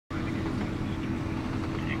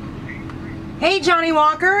Hey Johnny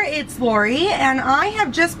Walker, it's Lori, and I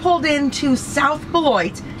have just pulled into South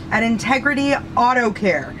Beloit at Integrity Auto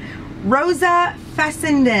Care. Rosa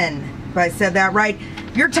Fessenden, if I said that right.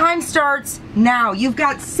 Your time starts now. You've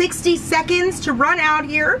got 60 seconds to run out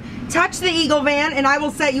here, touch the Eagle van, and I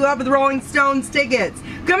will set you up with Rolling Stones tickets.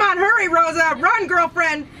 Come on, hurry, Rosa. Run,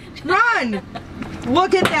 girlfriend. Run.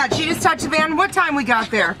 Look at that. She just touched the van. What time we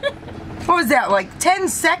got there? What was that, like 10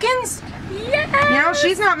 seconds? Yes! You know,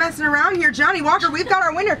 she's not messing around here. Johnny Walker, we've got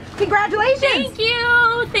our winner. Congratulations. Thank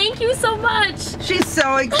you. Thank you so much. She's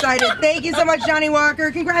so excited. Thank you so much, Johnny Walker.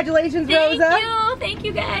 Congratulations, Rosa. Thank you. Thank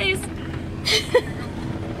you, guys.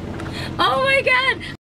 Oh my God.